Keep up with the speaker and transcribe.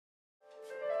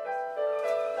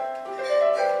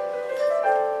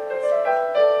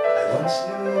once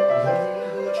knew a woman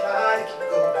who tried to keep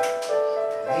going,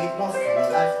 made more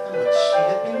from life than what she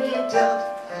had been dealt.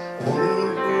 A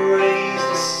woman who raised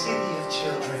a city of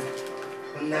children,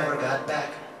 who never got back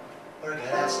or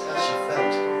got asked how she felt.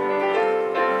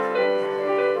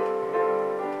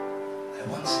 I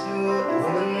once knew a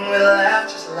woman with a laugh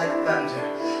just like thunder,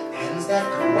 hands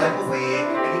that could wipe away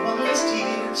anyone's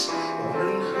tears. A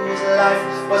woman whose life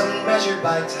wasn't measured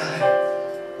by time,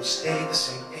 who stayed the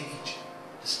same age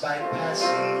despite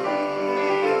passing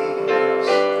years.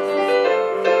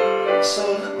 So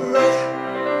look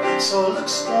bright, so look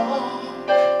strong,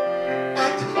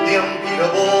 act the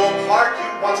unbeatable part you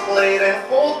once played, and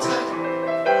hold tight,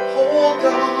 hold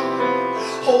on,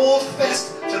 hold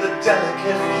fast to the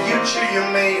delicate future you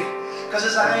made. 'Cause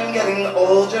as I'm getting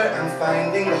older, I'm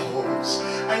finding the holes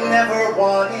I never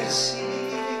wanted to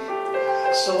see.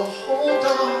 So hold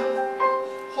on,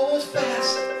 hold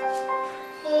fast,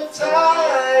 hold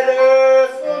tighter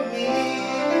for me.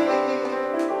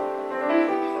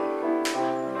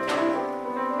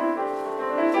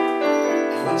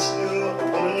 I once knew a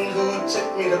woman who took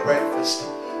me to breakfast,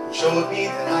 who showed me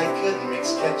that I could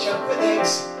mix ketchup with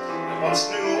eggs. I once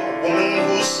knew a woman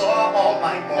who saw all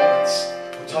my moments,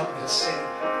 who taught me to sing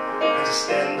and to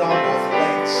stand on both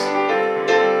legs.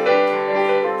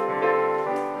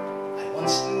 I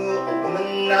once knew a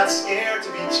woman not scared to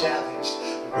be challenged,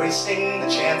 embracing the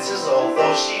chances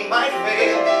although she might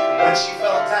fail. And when she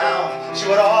fell down, she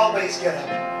would always get up.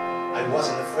 I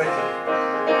wasn't afraid, I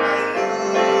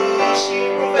knew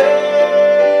she'd prevail.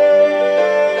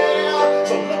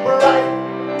 So look bright,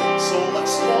 so look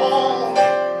strong,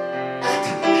 act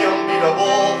the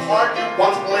unbeatable part you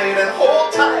once played, and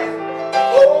hold tight,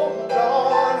 hold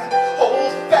on,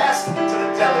 hold fast to the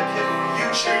delicate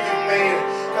future you made.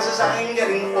 'Cause as I'm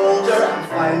getting older, I'm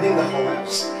finding the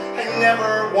holes I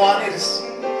never wanted to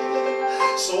see.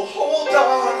 So hold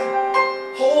on,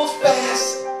 hold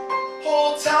fast,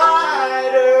 hold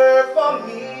tighter for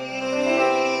me.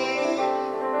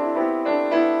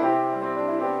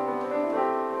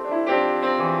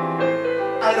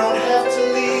 I don't have to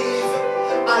leave,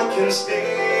 I can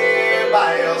stay by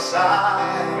your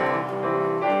side.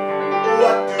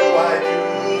 What do I do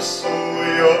so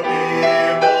you're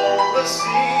able to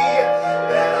see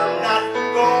that I'm not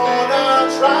gonna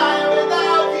try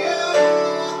without you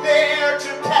there to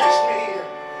catch me?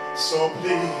 So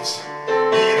please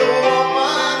be the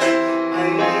woman I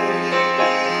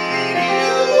need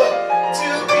you to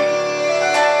be.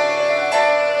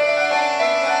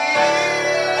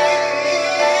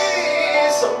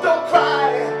 So don't cry,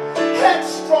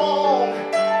 headstrong,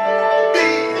 be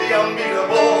the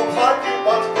unbeatable part you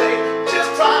once played. Just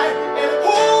try and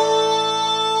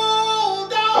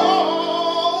hold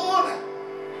on.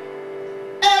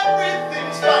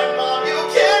 Everything's fine, Mom, you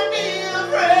can't be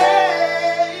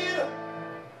afraid. I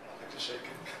like to shake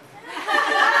it.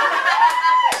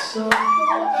 So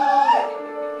hold on,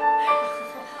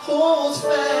 hold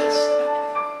fast.